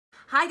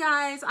Hi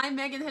guys, I'm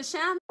Meagan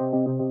Hesham,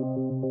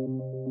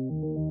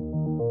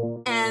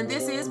 and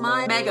this is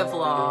my mega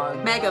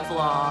vlog.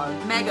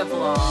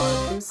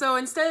 So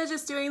instead of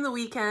just doing the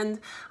weekend,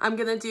 I'm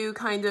gonna do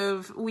kind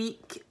of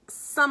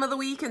some of the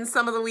week and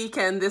some of the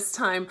weekend this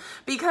time,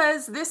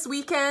 because this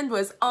weekend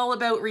was all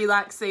about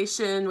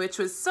relaxation, which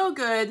was so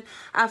good.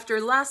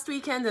 After last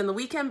weekend and the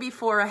weekend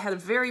before, I had a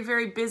very,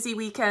 very busy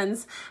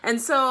weekends,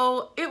 and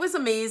so it was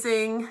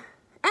amazing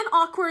and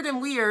awkward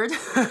and weird,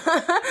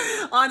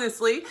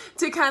 honestly,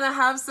 to kind of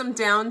have some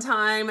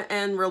downtime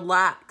and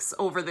relax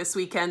over this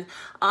weekend.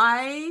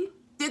 I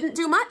didn't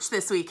do much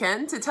this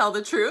weekend, to tell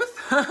the truth.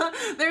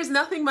 There's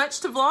nothing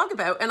much to vlog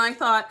about, and I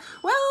thought,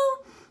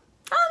 well,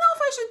 I don't know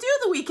if I should do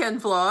the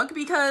weekend vlog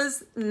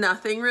because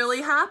nothing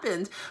really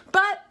happened.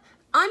 But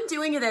I'm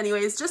doing it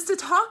anyways, just to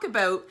talk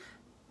about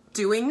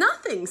doing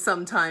nothing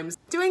sometimes.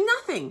 Doing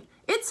nothing.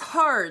 It's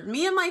hard.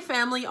 Me and my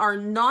family are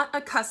not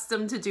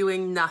accustomed to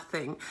doing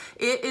nothing.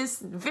 It is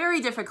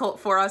very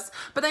difficult for us,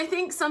 but I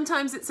think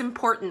sometimes it's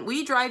important.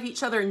 We drive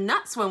each other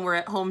nuts when we're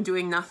at home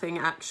doing nothing,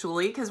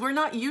 actually, because we're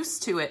not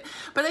used to it.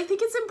 But I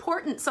think it's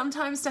important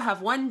sometimes to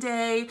have one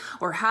day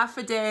or half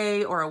a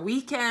day or a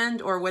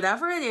weekend or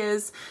whatever it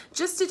is,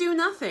 just to do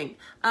nothing.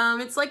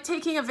 It's like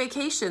taking a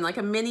vacation, like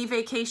a mini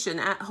vacation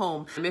at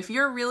home. If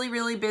you're really,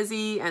 really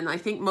busy, and I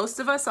think most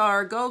of us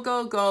are,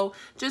 go,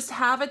 just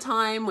have a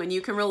time when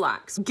you can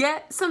relax.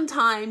 Get some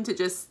time to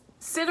just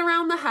sit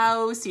around the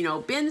house, you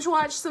know, binge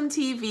watch some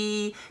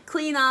TV,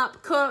 clean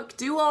up, cook,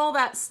 do all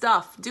that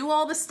stuff. Do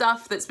all the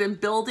stuff that's been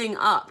building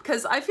up.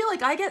 Because I feel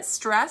like I get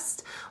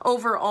stressed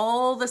over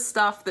all the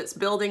stuff that's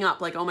building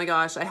up. Like, oh my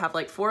gosh, I have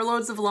like 4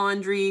 loads of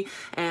laundry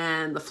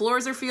and the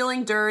floors are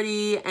feeling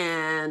dirty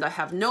and I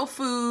have no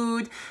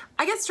food.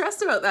 I get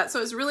stressed about that.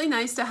 So it's really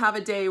nice to have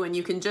a day when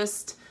you can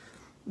just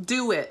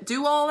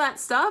do all that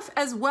stuff,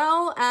 as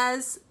well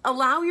as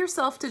allow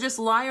yourself to just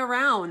lie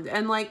around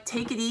and like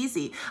take it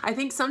easy. I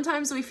think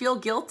sometimes we feel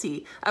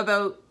guilty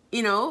about,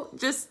 you know,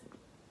 just,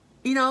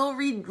 you know,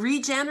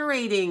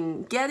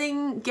 regenerating,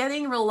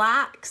 getting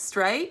relaxed,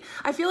 right?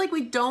 I feel like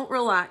we don't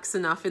relax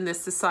enough in this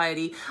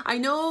society. I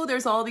know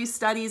there's all these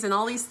studies and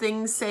all these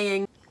things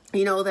saying,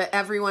 you know, that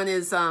everyone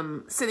is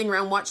sitting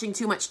around watching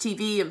too much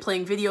TV and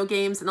playing video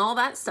games and all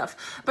that stuff.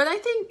 But I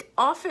think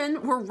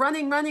often we're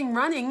running,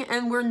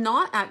 and we're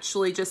not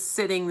actually just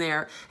sitting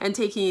there and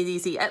taking it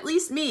easy. At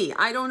least me,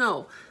 I don't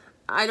know.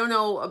 I don't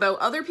know about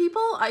other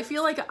people. I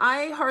feel like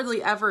I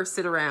hardly ever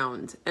sit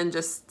around and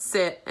just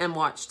sit and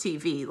watch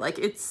TV. Like,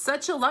 it's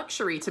such a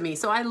luxury to me.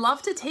 So I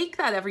love to take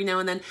that every now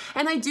and then.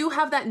 And I do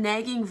have that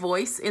nagging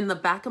voice in the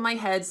back of my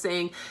head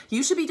saying,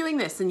 you should be doing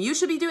this and you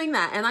should be doing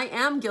that. And I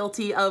am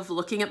guilty of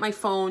looking at my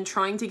phone,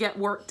 trying to get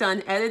work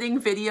done, editing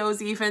videos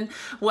even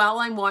while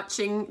I'm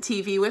watching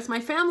TV with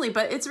my family.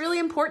 But it's really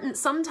important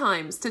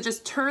sometimes to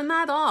just turn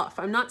that off.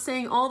 I'm not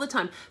saying all the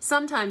time.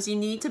 Sometimes you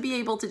need to be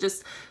able to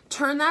just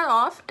turn that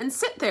off and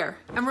sit there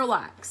and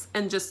relax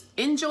and just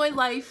enjoy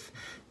life.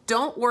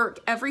 Don't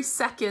work every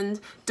second.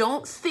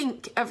 Don't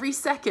think every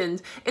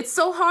second. It's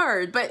so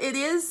hard, but it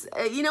is,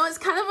 you know, it's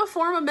kind of a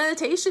form of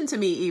meditation to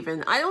me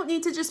even. I don't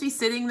need to just be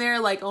sitting there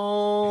like,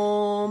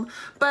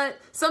 but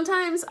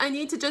sometimes I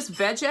need to just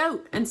veg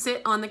out and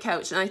sit on the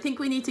couch. And I think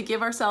we need to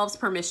give ourselves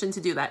permission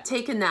to do that.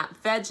 Take a nap,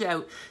 veg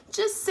out,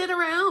 just sit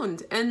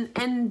around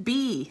and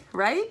be,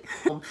 right?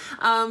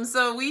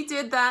 So we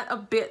did that a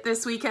bit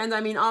this weekend.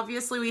 I mean,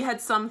 obviously we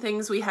had some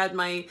things. We had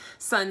my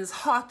son's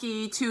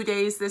hockey 2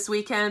 days this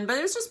weekend, but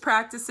it was just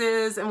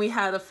practices, and we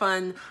had a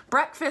fun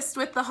breakfast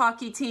with the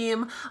hockey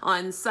team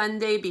on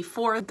Sunday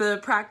before the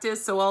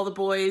practice. So all the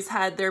boys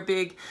had their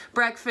big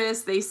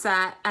breakfast. They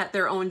sat at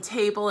their own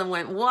table and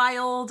went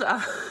wild. So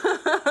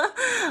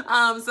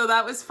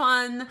that was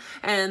fun.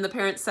 And the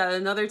parents sat at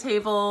another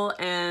table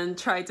and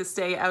tried to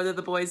stay out of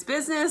the boys'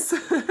 business.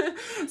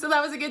 So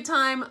that was a good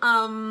time.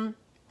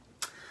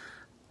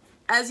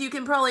 As you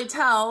can probably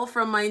tell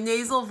from my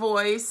nasal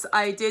voice,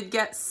 I did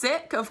get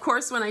sick. Of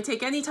course, when I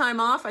take any time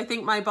off, I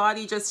think my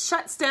body just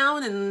shuts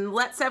down and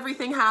lets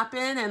everything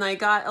happen. And I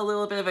got a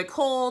little bit of a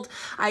cold.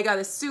 I got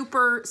a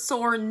super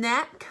sore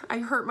neck. I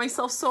hurt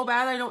myself so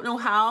bad. I don't know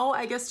how.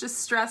 I guess just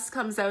stress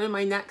comes out in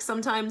my neck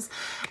sometimes.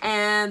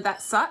 And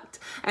that sucked.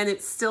 And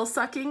it's still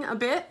sucking a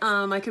bit.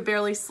 I could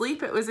barely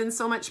sleep. It was in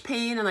so much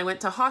pain. And I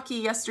went to hockey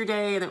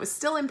yesterday and it was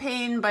still in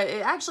pain, but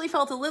it actually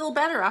felt a little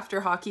better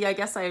after hockey. I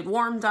guess I had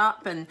warmed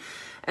up and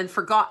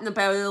forgotten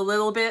about it a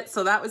little bit,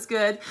 so that was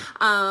good.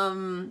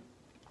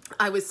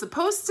 I was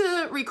supposed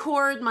to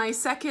record my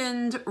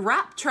second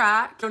rap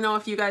track. I don't know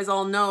if you guys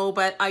all know,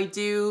 but I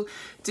do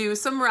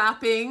some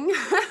rapping.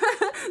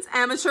 It's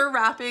amateur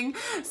rapping.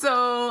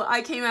 So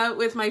I came out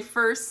with my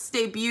first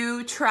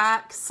debut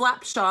track,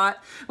 Slapshot,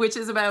 which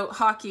is about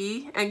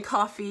hockey and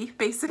coffee,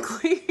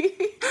 basically.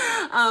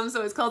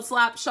 So it's called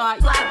Slapshot.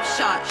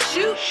 Slapshot,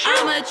 shoot,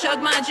 I'ma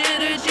chug my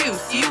jitter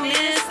juice. You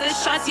miss the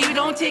shots, you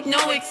don't take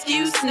no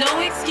excuse, no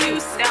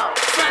excuse. No.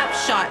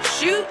 Slapshot,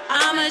 shoot,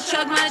 I'ma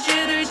chug my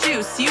jitter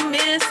juice. You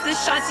miss the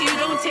shots, you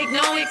don't take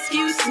no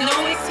excuse, no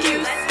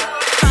excuse.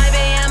 5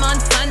 a.m. on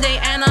Sunday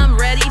and I'm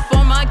ready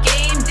for my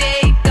game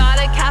day. Got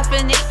a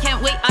caffeine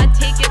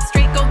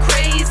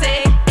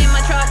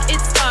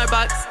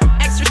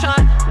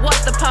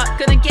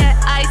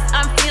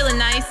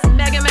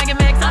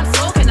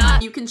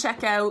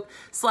out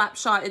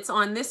Slapshot. It's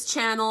on this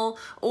channel,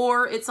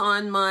 or it's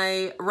on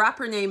my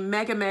rapper named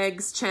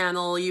mega-megz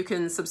channel. You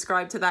can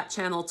subscribe to that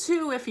channel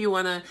too if you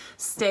want to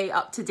stay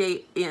up to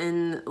date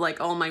in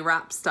like all my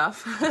rap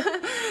stuff.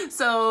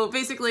 So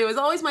basically it was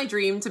always my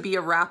dream to be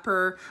a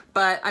rapper,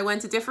 but I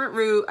went a different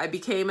route. I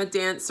became a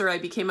dancer, I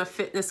became a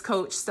fitness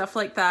coach, stuff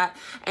like that.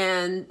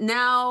 And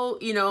now,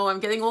 you know, I'm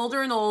getting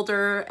older and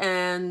older,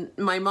 and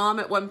my mom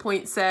at one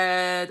point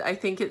said, I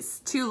think it's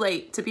too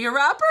late to be a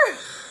rapper.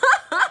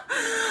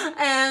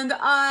 And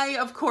I,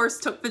 of course,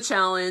 took the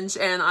challenge,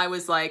 and I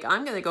was like,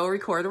 I'm gonna go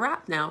record a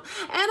rap now.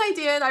 And I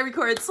did. I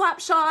recorded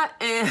Slapshot,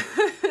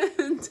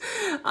 and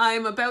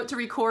I'm about to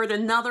record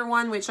another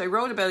one, which I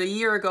wrote about a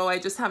year ago. I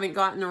just haven't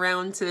gotten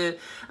around to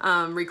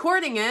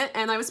recording it,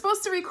 and I was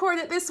supposed to record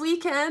it this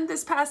weekend,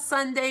 this past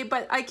Sunday,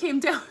 but I came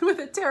down with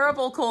a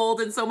terrible cold,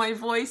 and so my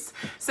voice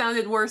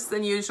sounded worse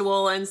than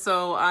usual, and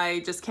so I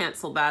just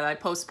canceled that. I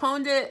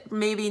postponed it,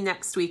 maybe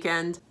next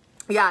weekend.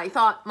 Yeah, I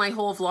thought my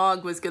whole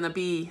vlog was gonna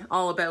be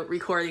all about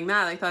recording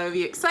that. I thought it would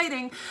be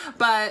exciting,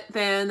 but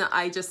then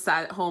I just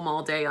sat at home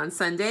all day on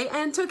Sunday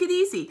and took it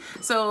easy.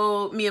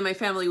 So me and my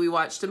family, we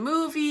watched a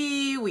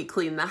movie, we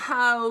cleaned the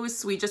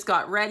house, we just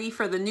got ready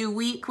for the new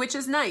week, which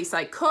is nice.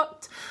 I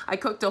cooked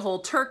a whole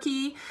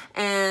turkey,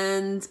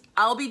 and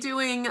I'll be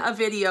doing a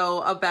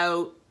video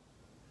about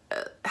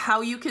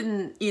how you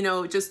can, you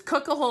know, just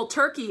cook a whole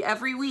turkey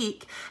every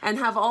week and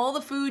have all the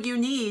food you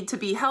need to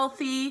be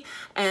healthy.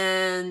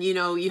 And, you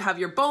know, you have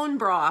your bone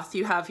broth,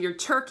 you have your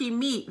turkey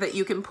meat that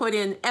you can put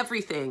in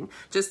everything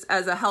just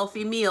as a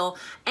healthy meal.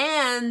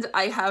 And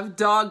I have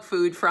dog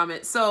food from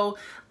it. So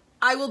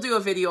I will do a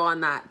video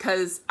on that,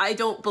 because I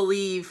don't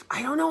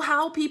know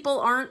how people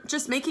aren't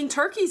just making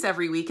turkeys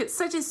every week. It's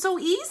so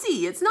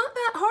easy. It's not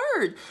that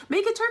hard.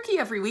 Make a turkey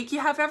every week.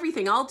 You have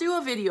everything. I'll do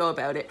a video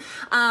about it.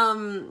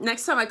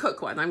 Next time I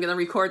cook one, I'm going to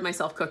record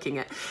myself cooking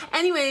it.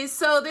 Anyways,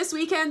 so this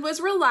weekend was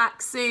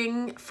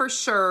relaxing for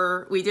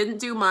sure. We didn't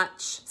do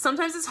much.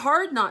 Sometimes it's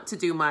hard not to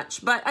do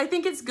much, but I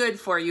think it's good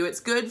for you.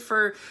 It's good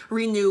for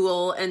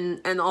renewal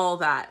and all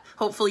that.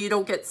 Hopefully you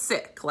don't get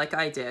sick like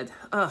I did.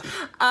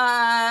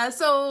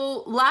 So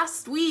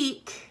last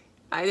week,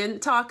 I didn't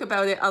talk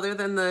about it other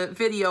than the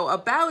video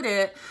about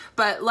it,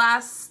 but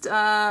last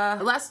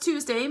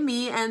Tuesday,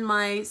 me and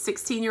my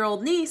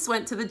 16-year-old niece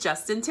went to the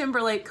Justin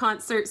Timberlake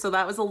concert, so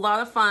that was a lot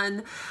of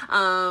fun.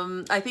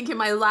 I think in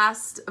my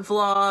last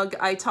vlog,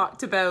 I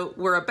talked about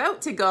we're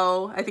about to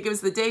go. I think it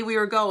was the day we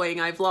were going,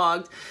 I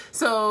vlogged.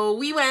 So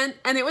we went,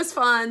 and it was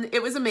fun.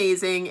 It was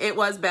amazing. It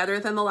was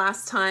better than the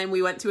last time.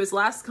 We went to his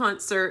last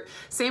concert,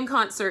 same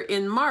concert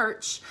in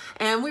March,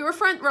 and we were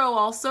front row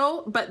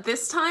also, but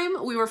this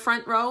time we were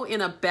front row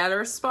in a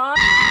better spot,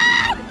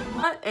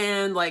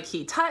 and like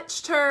he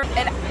touched her,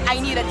 and I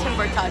need a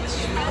timber touch.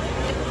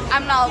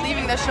 I'm not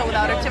leaving the show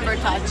without a timber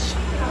touch.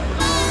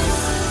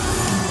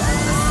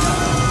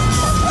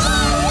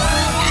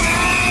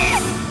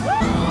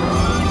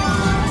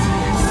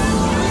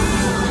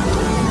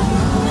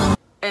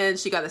 And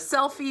she got a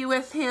selfie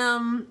with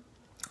him,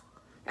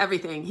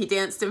 everything. He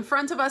danced in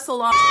front of us a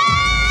lot.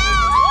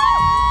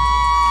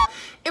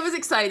 It was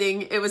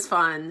exciting. It was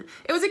fun.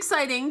 It was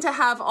exciting to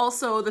have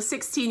also the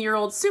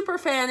 16-year-old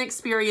superfan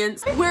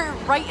experience. We're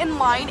right in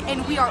line,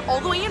 and we are all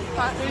the way in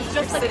front. There's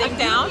just like sitting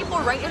down. People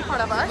right in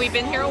front of us. We've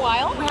been here a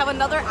while. We have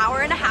another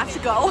hour and a half to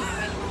go.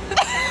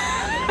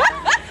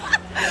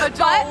 But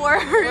don't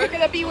worry. We're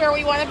gonna be where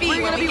we want to be.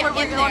 We're gonna be where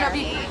we want to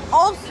be.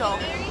 Also,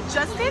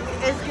 Justin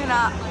is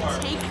gonna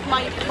take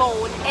my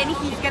phone, and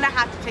he's gonna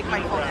have to take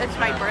my phone. It's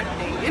my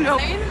birthday, you know.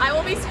 I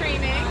will be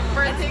screaming,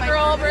 birthday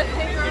girl,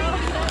 birthday girl.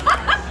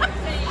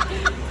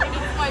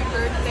 It's my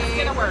birthday. It's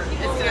gonna work.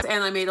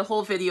 And I made a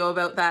whole video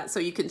about that, so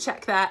you can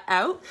check that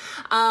out.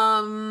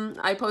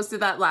 I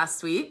posted that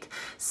last week.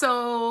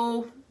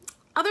 So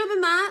other than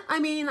that, I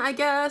mean, I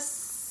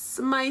guess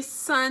my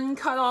son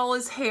cut all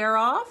his hair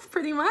off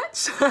pretty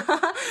much.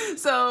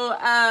 So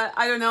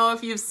I don't know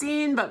if you've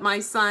seen, but my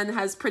son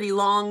has pretty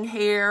long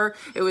hair.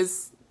 It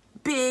was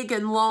big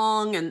and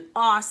long and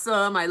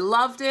awesome. I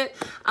loved it.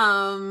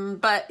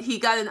 But he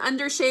got an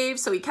undershave,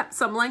 so he kept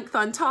some length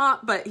on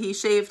top, but he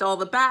shaved all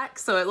the back,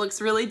 so it looks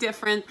really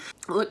different.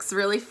 It looks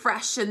really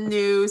fresh and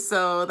new,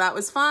 so that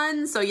was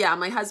fun. So yeah,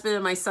 my husband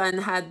and my son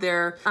had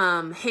their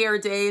hair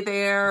day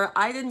there.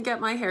 I didn't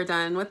get my hair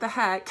done. What the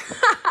heck?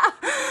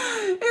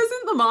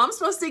 Isn't the mom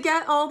supposed to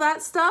get all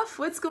that stuff?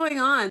 What's going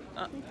on?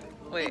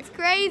 Wait. It's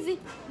crazy.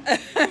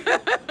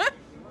 It's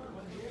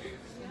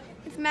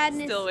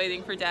madness. Still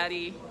waiting for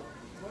daddy.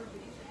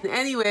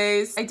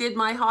 Anyways, I did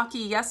my hockey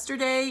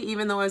yesterday,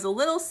 even though I was a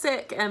little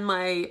sick and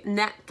my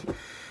neck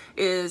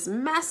is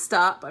messed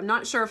up. I'm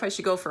not sure if I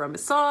should go for a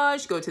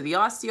massage, go to the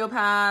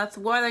osteopath,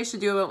 what I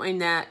should do about my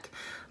neck.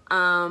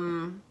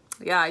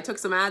 Yeah, I took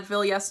some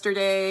Advil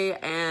yesterday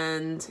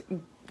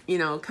and, you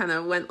know, kind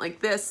of went like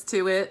this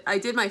to it. I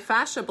did my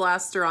fascia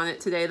blaster on it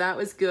today. That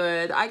was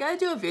good. I got to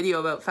do a video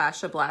about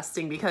fascia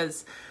blasting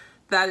because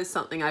that is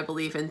something I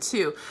believe in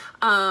too.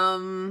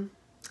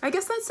 I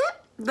guess that's it.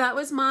 That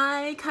was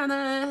my kind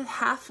of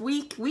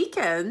half-week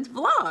weekend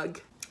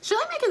vlog. Should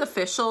I make it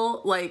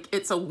official, like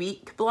it's a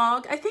week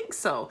vlog? I think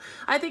so.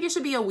 I think it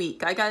should be a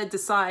week. I gotta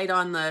decide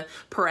on the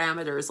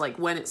parameters, like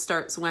when it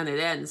starts, when it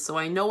ends, so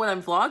I know what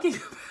I'm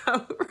vlogging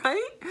about,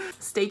 right?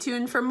 Stay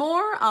tuned for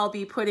more. I'll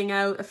be putting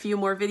out a few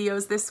more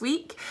videos this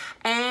week,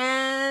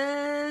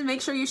 and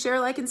make sure you share,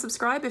 like, and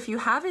subscribe if you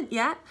haven't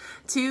yet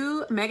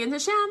to Meagan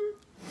Hesham.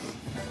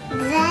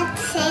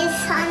 Let's say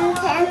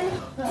something,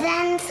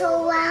 then to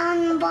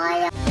one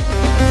boy.